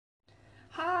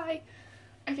Hi!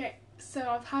 Okay, so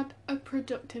I've had a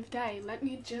productive day, let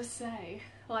me just say.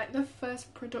 Like, the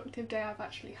first productive day I've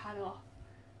actually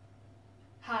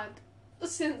had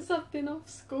since I've been off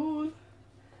school.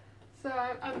 So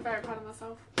I'm very proud of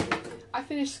myself. I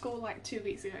finished school like 2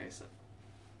 weeks ago, so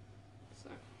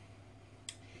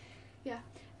yeah.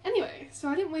 Anyway, so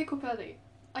I didn't wake up early.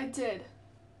 I did,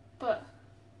 but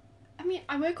I mean,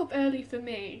 I woke up early for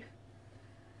me.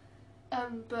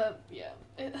 But yeah,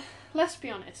 let's be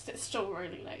honest, it's still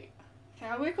really late. Okay,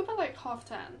 I woke up at like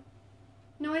 10:30.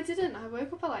 No, I didn't. I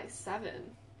woke up at like 7.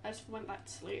 I just went back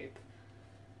to sleep.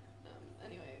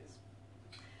 Anyways,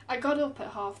 I got up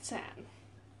at 10:30.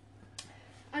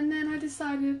 And then I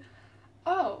decided,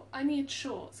 oh, I need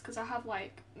shorts because I have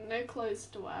like no clothes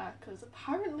to wear because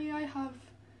apparently I have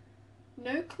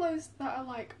no clothes that are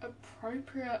like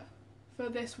appropriate for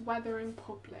this weather in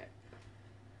public.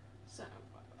 So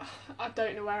I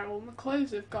don't know where all my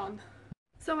clothes have gone.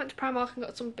 So I went to Primark and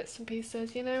got some bits and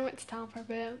pieces, you know, went to town for a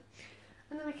bit.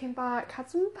 And then I came back, had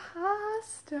some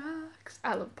pasta, because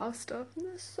I love pasta, and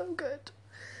it's so good.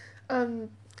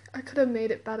 I could have made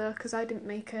it better because I didn't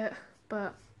make it,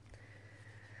 but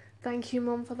thank you,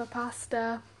 Mum, for the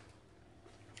pasta.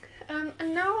 And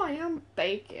now I am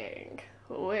baking.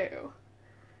 Woo.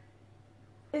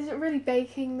 Is it really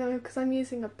baking though? Because I'm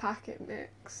using a packet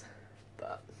mix,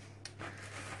 but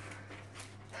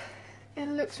it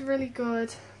looks really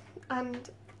good, and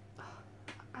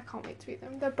I can't wait to eat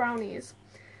them. They're brownies.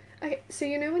 Okay, so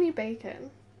you know when you're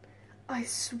baking, I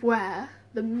swear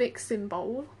the mixing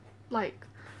bowl, like,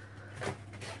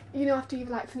 you know, after you've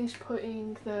like finished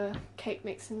putting the cake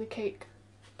mix in the cake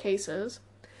cases,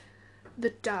 the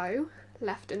dough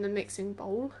left in the mixing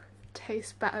bowl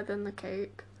tastes better than the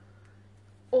cake.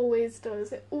 Always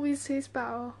does. It always tastes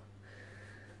better.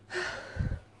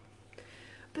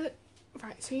 But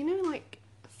right, so you know, like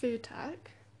food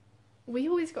tech, we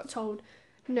always got told,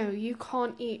 no, you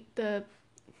can't eat the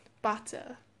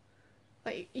batter.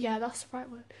 Like, yeah, that's the right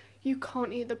word. You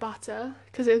can't eat the batter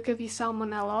because it'll give you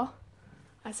salmonella.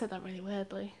 I said that really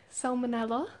weirdly.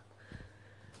 Salmonella.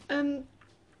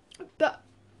 But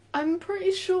I'm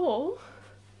pretty sure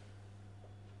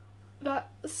that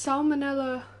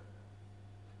salmonella.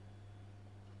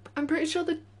 I'm pretty sure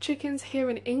the chickens here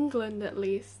in England, at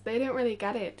least, they don't really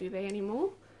get it, do they,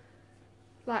 anymore?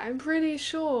 Like, I'm pretty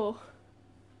sure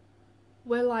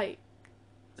we're like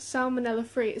salmonella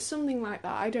free. It's something like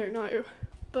that, I don't know.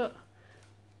 But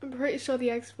I'm pretty sure the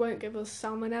eggs won't give us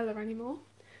salmonella anymore.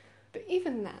 But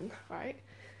even then, right,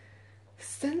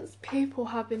 since people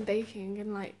have been baking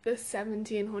in like the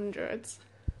 1700s,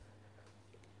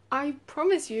 I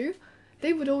promise you,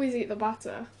 they would always eat the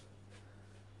batter.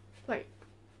 Like,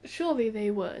 surely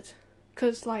they would.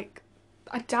 Because, like,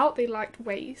 I doubt they liked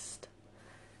waste.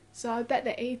 So I bet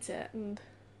they ate it, and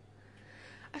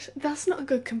actually, that's not a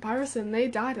good comparison. They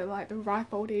died at like the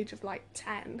ripe old age of like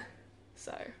 10.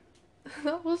 So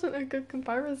that wasn't a good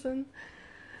comparison.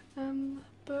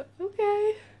 But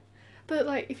okay. But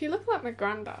like, if you look like my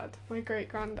granddad, my great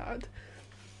granddad,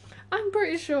 I'm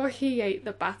pretty sure he ate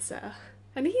the batter.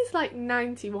 And he's like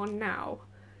 91 now.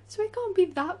 So it can't be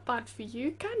that bad for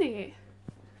you, can it?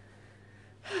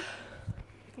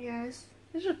 Yes,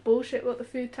 it's just bullshit what the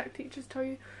food tech teachers tell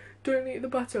you. Don't eat the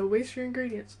batter, waste your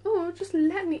ingredients. Oh, just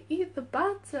let me eat the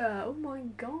batter. Oh my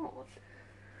god.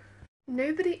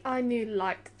 Nobody I knew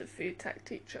liked the food tech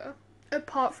teacher,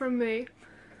 apart from me.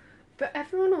 But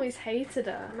everyone always hated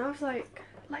her, and I was like,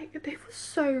 they were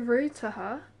so rude to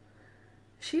her.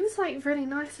 She was like really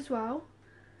nice as well.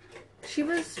 She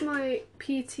was my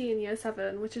PT in year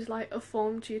 7, which is like a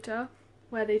form tutor,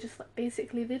 where they just like,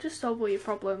 basically they just solve all your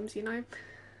problems, you know?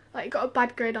 Like, you got a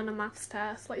bad grade on a maths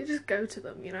test, like, you just go to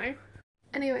them, you know?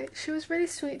 Anyway, she was really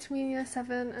sweet to me in year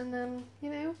 7, and then, you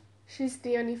know, she's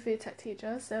the only food tech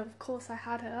teacher, so of course I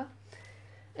had her.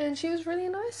 And she was really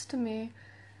nice to me.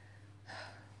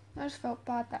 I just felt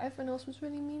bad that everyone else was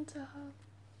really mean to her.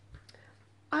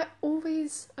 I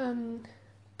always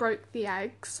broke the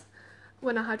eggs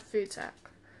when I had food tech.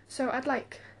 So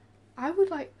I would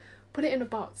put it in a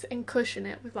box and cushion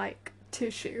it with like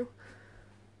tissue.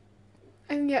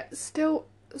 And yet still,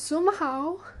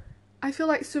 somehow, I feel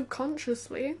like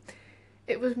subconsciously,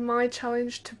 it was my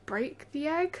challenge to break the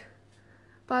egg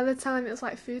by the time it was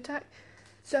like food tech.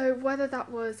 So whether that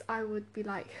was I would be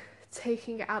like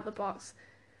taking it out the box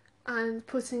and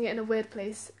putting it in a weird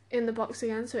place in the box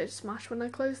again so it'd smash when I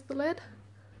closed the lid.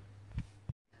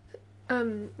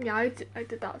 Yeah, I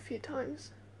did that a few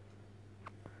times.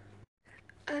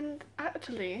 And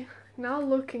actually, now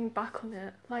looking back on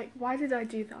it, like, why did I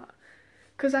do that?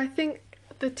 Because I think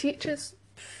the teachers,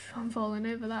 I'm falling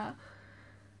over that.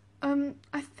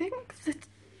 I think the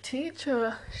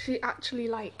teacher, she actually,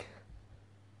 like,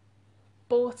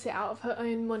 bought it out of her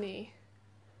own money.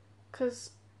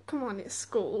 Because, come on, it's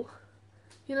school,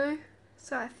 you know?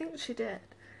 So I think she did.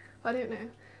 I don't know.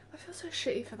 I feel so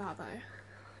shitty for that,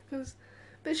 though.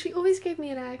 But she always gave me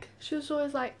an egg. She was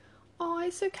always like, oh,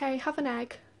 it's okay, have an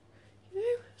egg. You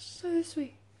know, so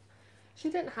sweet. She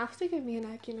didn't have to give me an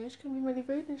egg, you know, she could be really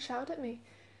rude and shout at me.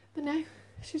 But no,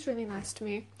 she's really nice to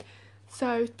me.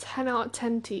 So, 10 out of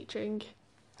 10 teaching.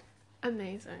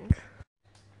 Amazing.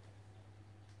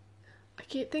 I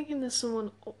keep thinking there's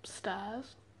someone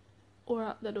upstairs or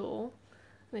at the door,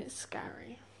 and it's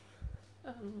scary.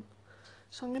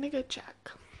 So I'm gonna go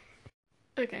check.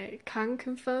 Okay, can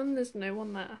confirm there's no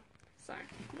one there, so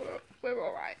we're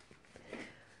alright.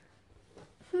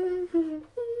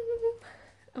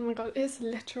 Oh my god, it's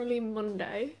literally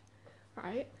Monday,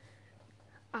 right?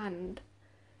 And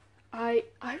I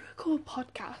record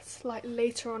podcasts like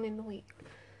later on in the week.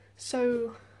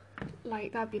 So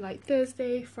like that'd be like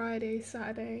Thursday, Friday,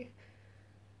 Saturday.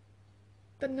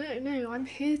 But no, I'm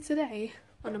here today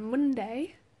on a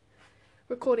Monday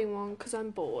recording one because I'm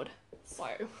bored. So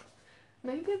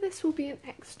maybe this will be an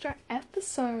extra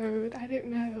episode, I don't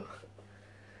know.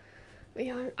 But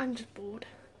yeah, I'm just bored.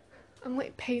 I'm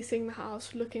like pacing the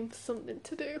house looking for something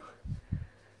to do.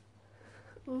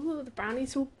 Ooh, the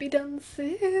brownies will be done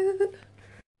soon.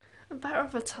 I'm better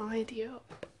have a tidy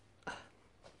up.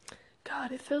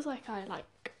 God, it feels like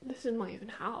this is my own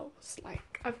house.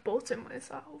 Like, I've bought it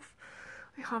myself.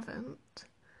 I haven't.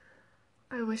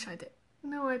 I wish I did.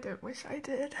 No, I don't wish I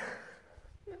did.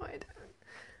 No, I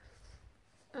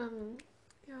don't.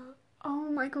 Yeah. Oh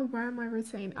my god, where am I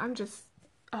retaining? I'm just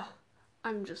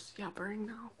yabbering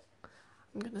now.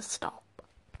 I'm gonna stop.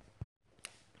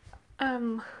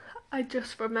 I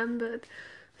just remembered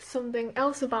something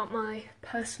else about my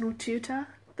personal tutor,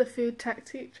 the food tech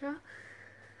teacher.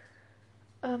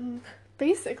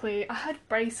 Basically, I had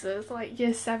braces like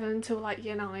year 7 till like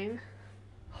year 9.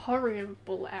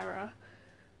 Horrible error.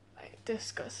 Like,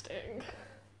 disgusting.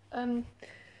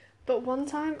 But one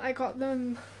time I got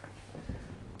them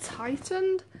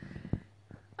tightened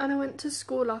and I went to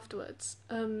school afterwards.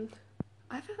 I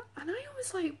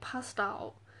always like passed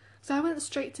out. So I went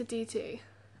straight to DT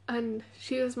and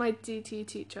she was my DT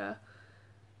teacher.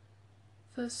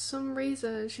 For some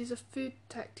reason, she's a food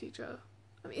tech teacher.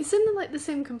 I mean, it's in like the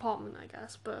same compartment, I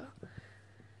guess, but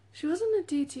she wasn't a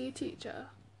DT teacher.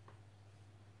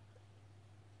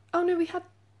 Oh no, we had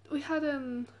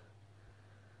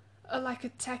like a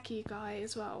techie guy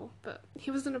as well, but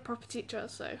he wasn't a proper teacher,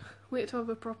 so we had to have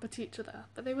a proper teacher there.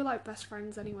 But they were like best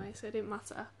friends anyway, so it didn't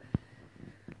matter.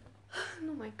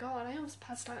 Oh my god, I almost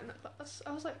passed out in that class.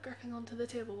 I was like gripping onto the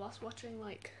table whilst watching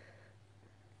like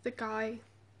the guy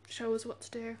show us what to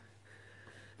do.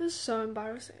 It was so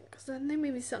embarrassing because then they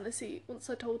made me sit on a seat once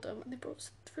I told them, and they brought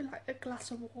us through like a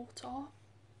glass of water.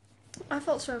 I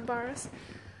felt so embarrassed.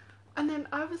 And then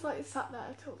I was like sat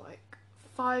there till like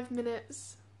 5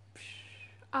 minutes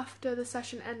after the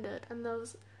session ended, and there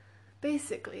was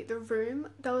basically the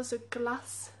room, there was a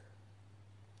glass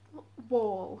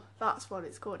wall, that's what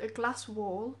it's called, a glass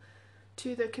wall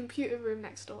to the computer room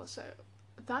next door. So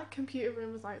that computer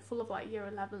room was like full of like year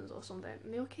 11s or something,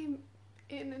 and they all came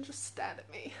in and just stared at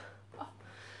me.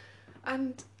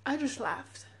 And I just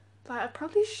left. Like, I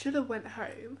probably should have went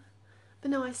home,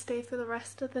 but no, I stayed for the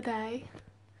rest of the day.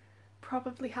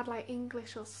 Probably had like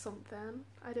English or something,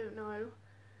 I don't know.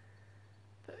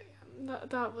 But yeah,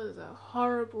 that was a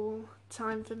horrible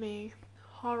time for me.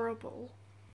 Horrible.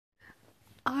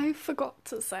 I forgot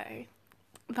to say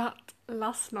that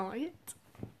last night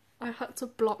I had to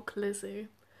block Lizzie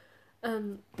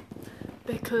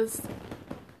because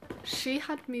she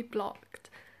had me blocked,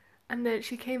 and then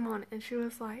she came on and she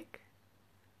was like,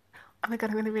 oh my god,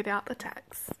 I'm gonna read out the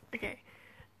text. Okay,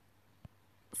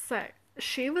 so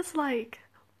she was like,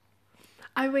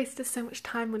 I wasted so much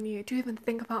time on you. Do you even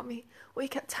think about me? Well, you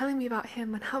kept telling me about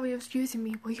him and how he was using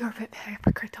me. Well, you're a bit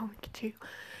hypocrite, aren't you?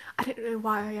 I don't know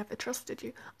why I ever trusted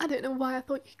you. I don't know why I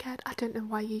thought you cared. I don't know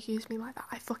why you used me like that.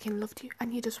 I fucking loved you.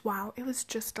 And you just, wow, it was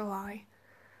just a lie.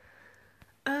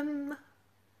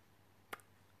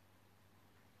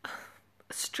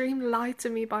 Stream lied to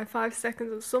me by 5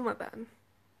 seconds of summer then.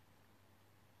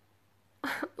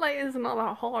 Like, it's not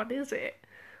that hard, is it?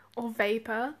 Or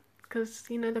Vapor, because,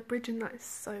 you know, the bridge in that is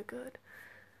so good.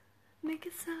 Make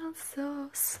it sound so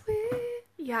sweet.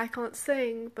 Yeah, I can't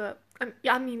sing, but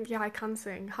yeah, I can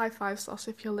sing. High five, Sauce,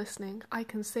 if you're listening. I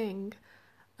can sing.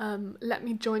 Let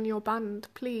me join your band,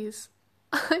 please.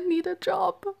 I need a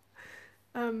job.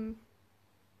 But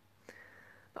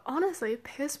honestly, it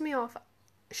pissed me off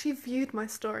she viewed my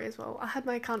story as well. I had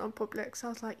my account on public, so I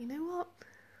was like, you know what?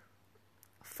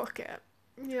 Fuck it.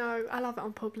 You know, I'll have it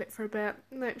on public for a bit.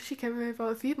 No, she came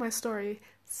over, viewed my story,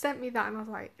 sent me that, and I was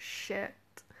like, shit.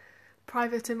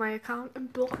 Private in my account,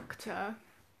 and blocked her.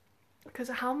 Because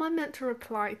how am I meant to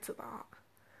reply to that?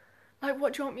 Like,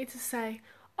 what do you want me to say?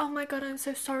 Oh my god, I'm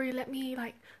so sorry, let me,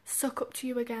 like, suck up to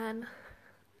you again.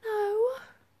 No.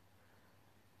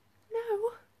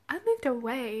 I moved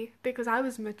away because I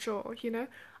was mature, you know?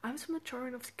 I was mature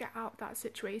enough to get out of that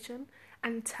situation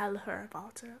and tell her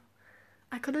about it.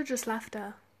 I could have just left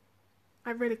her.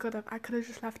 I really could have. I could have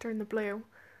just left her in the blue.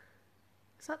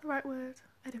 Is that the right word?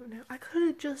 I don't know. I could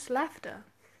have just left her,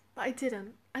 but I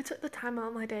didn't. I took the time out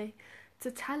of my day to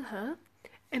tell her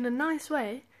in a nice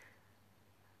way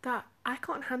that I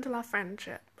can't handle our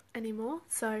friendship anymore.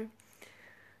 So,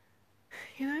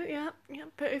 you know, yeah.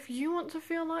 But if you want to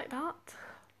feel like that,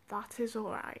 that is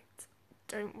alright.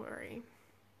 Don't worry.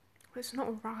 It's not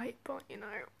alright, but, you know,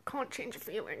 can't change your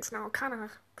feelings now, can I?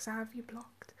 Because I have you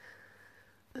blocked.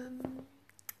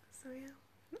 So yeah.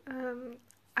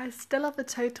 I still have a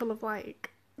total of,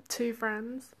 like, 2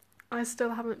 friends. I still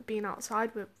haven't been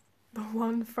outside with the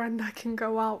one friend I can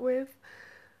go out with.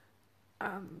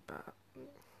 But,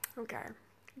 okay.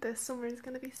 This summer is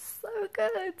gonna be so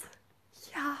good.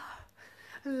 Yeah.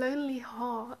 Lonely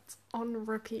Heart on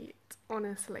repeat,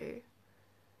 honestly.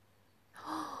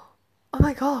 Oh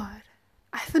my god.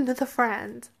 I have another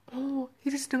friend. Oh, he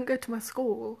just didn't go to my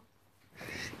school.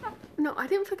 No, I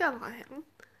didn't forget about him.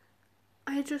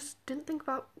 I just didn't think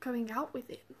about going out with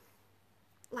him.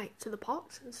 Like, to the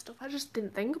parks and stuff. I just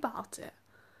didn't think about it.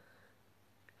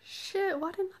 Shit,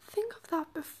 why didn't I think of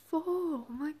that before? Oh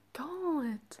my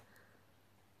god.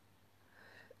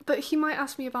 But he might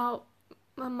ask me about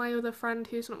my other friend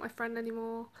who's not my friend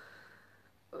anymore.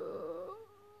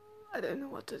 I don't know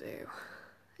what to do.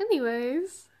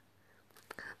 Anyways,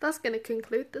 that's going to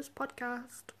conclude this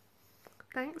podcast.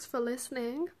 Thanks for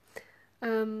listening.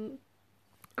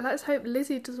 Let's hope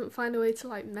Lizzie doesn't find a way to,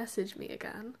 like, message me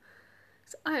again.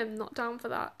 'Cause I am not down for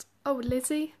that. Oh,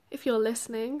 Lizzie, if you're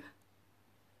listening,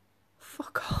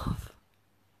 fuck off.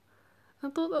 I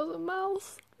thought that was a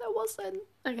mouse. That wasn't.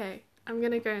 Okay, I'm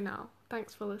gonna go now.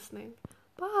 Thanks for listening.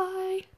 Bye.